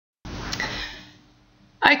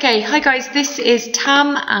Okay, hi guys, this is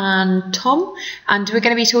Tam and Tom, and we're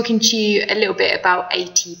going to be talking to you a little bit about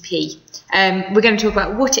ATP. We're going to talk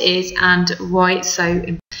about what it is and why it's so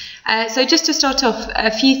important. So just to start off,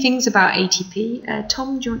 a few things about ATP.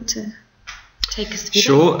 Tom, do you want to take us through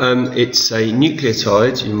Sure, it's a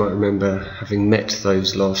nucleotide. You might remember having met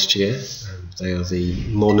those last year. They are the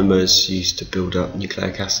monomers used to build up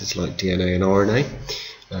nucleic acids like DNA and RNA.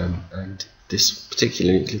 And this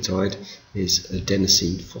particular nucleotide is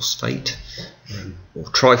adenosine phosphate, or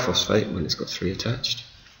triphosphate when it's got 3 attached.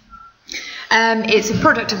 It's a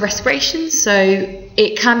product of respiration, so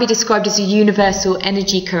it can be described as a universal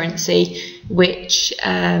energy currency, which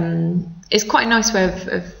is quite a nice way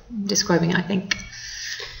of describing it, I think.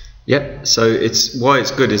 Yep, so why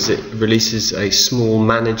it's good is it releases a small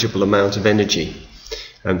manageable amount of energy.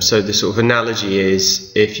 So the sort of analogy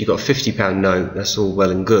is, if you've got a £50 note, that's all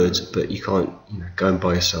well and good, but you can't go and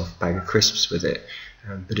buy yourself a bag of crisps with it.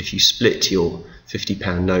 But if you split your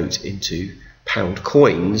 £50 note into pound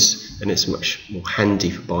coins, then it's much more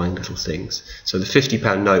handy for buying little things. So the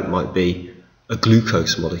 £50 note might be a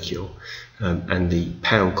glucose molecule, and the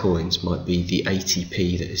pound coins might be the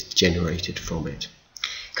ATP that is generated from it.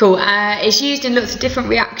 Cool. It's used in lots of different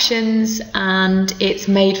reactions, and it's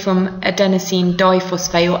made from adenosine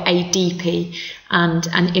diphosphate, or ADP, and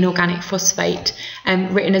an inorganic phosphate,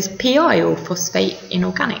 written as PI, or phosphate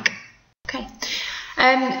inorganic. Okay.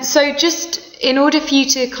 So just in order for you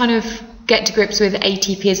to kind of get to grips with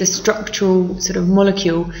ATP as a structural sort of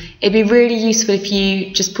molecule, it'd be really useful if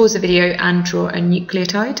you just pause the video and draw a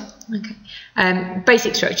nucleotide. Okay.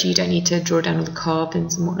 Basic structure, you don't need to draw down all the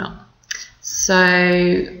carbons and whatnot.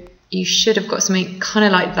 So you should have got something kind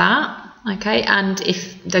of like that, okay? And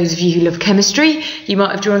if those of you who love chemistry, you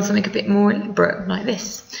might have drawn something a bit more elaborate like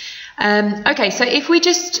this. Okay, so if we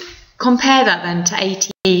just compare that then to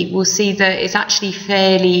ATP, we'll see that it's actually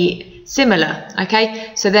fairly similar,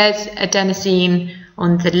 okay? So there's adenosine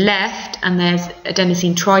on the left, and there's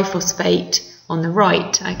adenosine triphosphate on the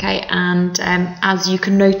right, okay? And as you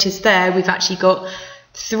can notice there, we've actually got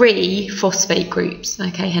 3 phosphate groups,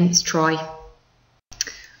 okay, hence tri.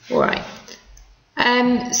 All right.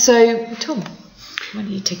 So Tom, why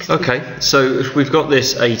don't you take us through? Okay, so if we've got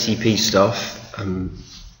this ATP stuff,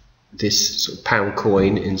 this sort of pound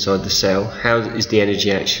coin inside the cell, how is the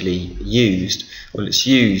energy actually used? Well, it's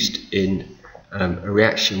used in a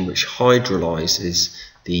reaction which hydrolyzes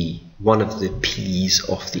one of the P's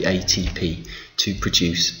off the ATP to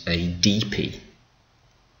produce a DP.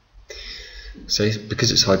 So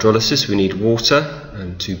because it's hydrolysis, we need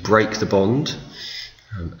water to break the bond,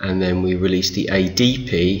 and then we release the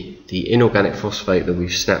ADP, the inorganic phosphate that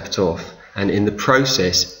we've snapped off, and in the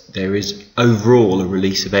process there is overall a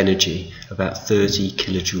release of energy about 30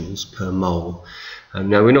 kilojoules per mole.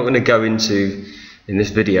 Now we're not going to go into, in this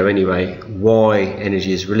video anyway, why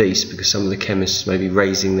energy is released, because some of the chemists may be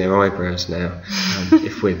raising their eyebrows now.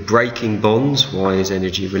 If we're breaking bonds, why is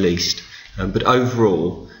energy released? But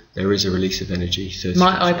overall, there is a release of energy.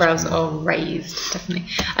 My eyebrows are raised, definitely.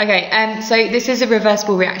 Okay, so this is a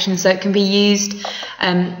reversible reaction, so it can be used,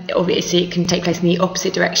 obviously it can take place in the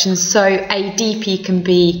opposite direction. So ADP can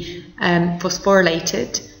be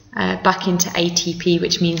phosphorylated back into ATP,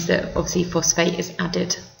 which means that obviously phosphate is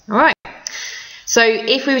added. All right. So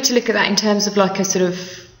if we were to look at that in terms of like a sort of,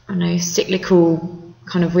 I don't know, cyclical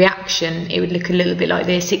kind of reaction, it would look a little bit like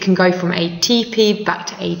this. It can go from ATP back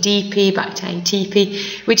to ADP back to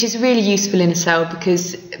ATP, which is really useful in a cell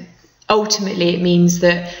because ultimately it means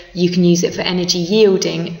that you can use it for energy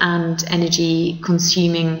yielding and energy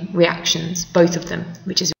consuming reactions, both of them,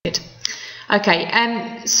 which is good.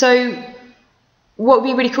 Okay, so what would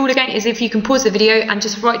be really cool again is if you can pause the video and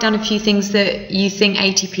just write down a few things that you think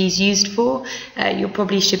ATP is used for. You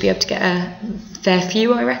probably should be able to get a fair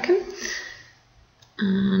few, I reckon.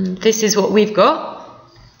 And this is what we've got.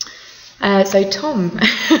 So Tom.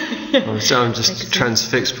 So I'm just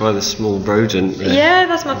transfixed by the small rodent there. Yeah,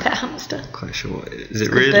 that's my pet hamster. Quite sure what it is. Is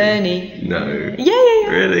it really? Bernie. No. Yeah.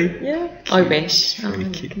 Really? Yeah. I wish. Really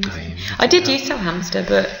cute. I did used to have a hamster,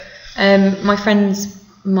 but my friend's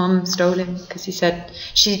mum stole him because he said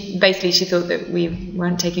she thought that we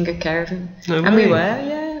weren't taking good care of him. No way. And we were.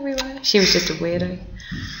 Yeah, we were. She was just a weirdo.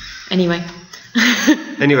 Anyway.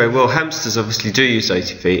 Anyway, well, hamsters obviously do use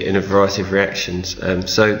ATP in a variety of reactions.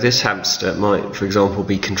 So this hamster might, for example,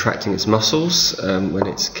 be contracting its muscles when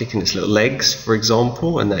it's kicking its little legs, for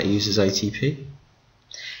example, and that uses ATP.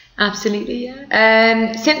 Absolutely,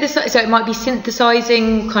 yeah. So it might be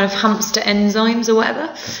synthesizing kind of hamster enzymes or whatever.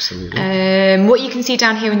 Absolutely. What you can see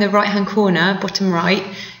down here in the right-hand corner, bottom right,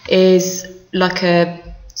 is like a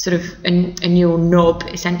sort of a neural knob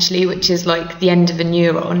essentially, which is like the end of a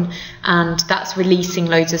neuron, and that's releasing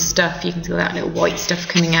loads of stuff. You can see all that little white stuff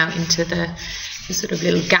coming out into the sort of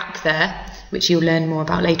little gap there, which you'll learn more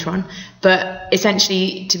about later on. But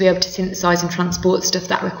essentially, to be able to synthesize and transport stuff,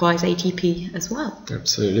 that requires ATP as well.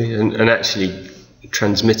 Absolutely, and actually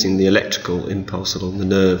transmitting the electrical impulse along the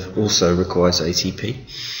nerve also requires ATP.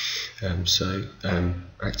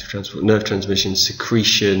 Active transport, nerve transmission,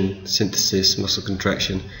 secretion, synthesis, muscle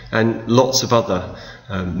contraction, and lots of other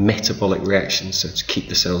metabolic reactions, so to keep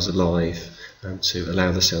the cells alive and to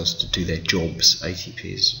allow the cells to do their jobs,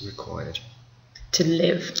 ATP is required. To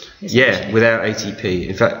live. Yeah, without ATP.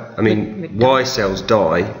 In fact, I mean, why cells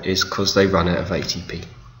die is because they run out of ATP.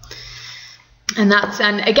 And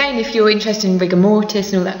again, if you're interested in rigor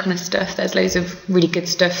mortis and all that kind of stuff, there's loads of really good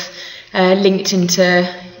stuff linked into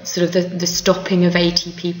sort of the stopping of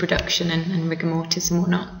ATP production and rigor mortis and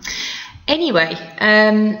whatnot. Anyway,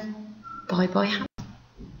 bye.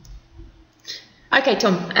 Okay,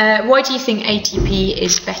 Tom, why do you think ATP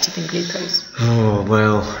is better than glucose? Oh,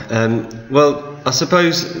 well, I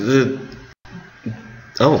suppose a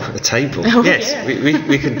table. Oh, yes, yeah.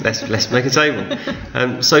 we can let's make a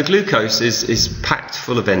table. So glucose is packed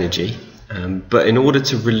full of energy, but in order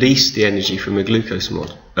to release the energy from a glucose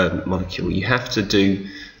molecule, you have to do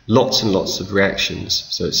lots and lots of reactions.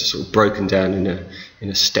 So it's sort of broken down in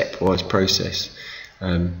a stepwise process,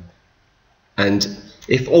 and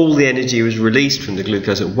if all the energy was released from the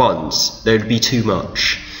glucose at once, there would be too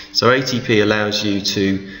much. So ATP allows you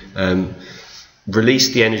to release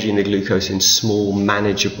the energy in the glucose in small,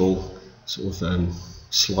 manageable sort of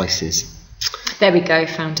slices. There we go,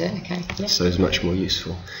 found it. Okay. Yeah. So it's much more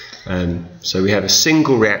useful. So we have a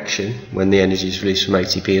single reaction when the energy is released from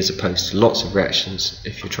ATP, as opposed to lots of reactions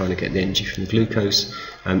if you're trying to get the energy from the glucose,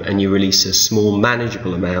 and you release a small,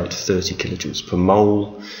 manageable amount, 30 kilojoules per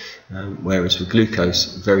mole. Whereas with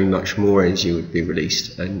glucose, very much more energy would be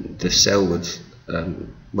released, and the cell would, it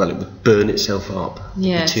would burn itself up.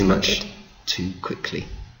 Yeah, too much too quickly.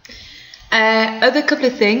 Other couple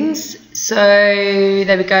of things. So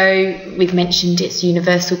there we go. We've mentioned its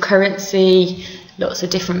universal currency, lots of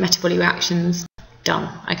different metabolic reactions. Done.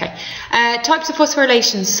 Okay. Types of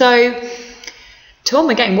phosphorylation. So, Tom,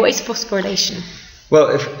 again, what is phosphorylation?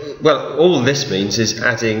 Well, all this means is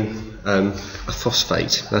adding a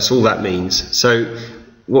phosphate. That's all that means. So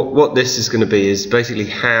what this is going to be is basically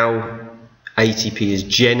how ATP is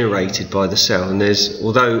generated by the cell, and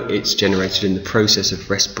although it's generated in the process of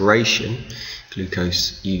respiration,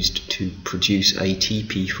 glucose used to produce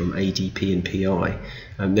ATP from ADP and PI,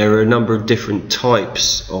 there are a number of different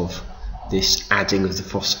types of this adding of the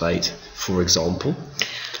phosphate, for example.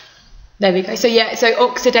 There we go. So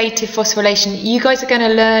oxidative phosphorylation. You guys are going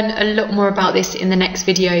to learn a lot more about this in the next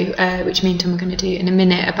video, which me and Tom are going to do in a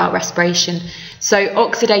minute, about respiration. So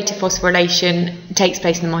oxidative phosphorylation takes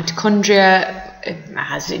place in the mitochondria.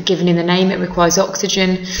 As given in the name, it requires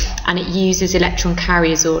oxygen, and it uses electron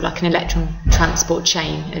carriers, or like an electron transport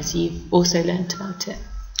chain, as you've also learned about it.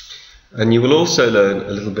 And you will also learn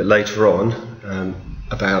a little bit later on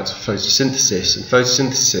about photosynthesis, and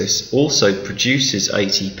photosynthesis also produces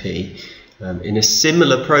ATP in a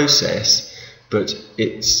similar process, but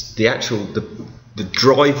it's the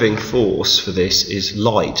driving force for this is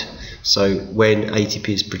light. So when ATP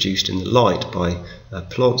is produced in the light by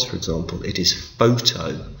plants, for example, it is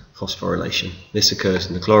photophosphorylation. This occurs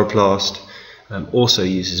in the chloroplast, also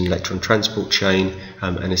uses an electron transport chain,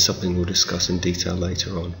 and is something we'll discuss in detail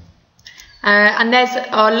later on. And there's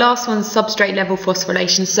our last one, substrate level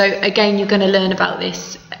phosphorylation. So again, you're going to learn about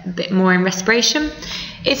this a bit more in respiration.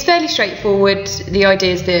 It's fairly straightforward. The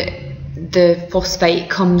idea is that the phosphate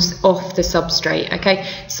comes off the substrate. Okay,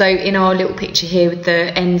 so in our little picture here with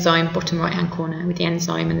the enzyme, bottom right hand corner, with the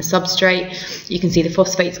enzyme and the substrate, you can see the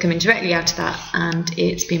phosphate's coming directly out of that, and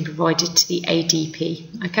it's being provided to the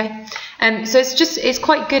ADP. Okay, so it's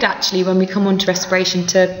quite good actually when we come on to respiration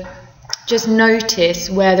to just notice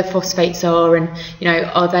where the phosphates are, and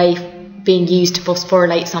are they being used to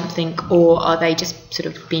phosphorylate something, or are they just sort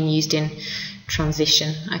of being used in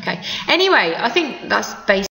transition. Okay, anyway, I think that's basically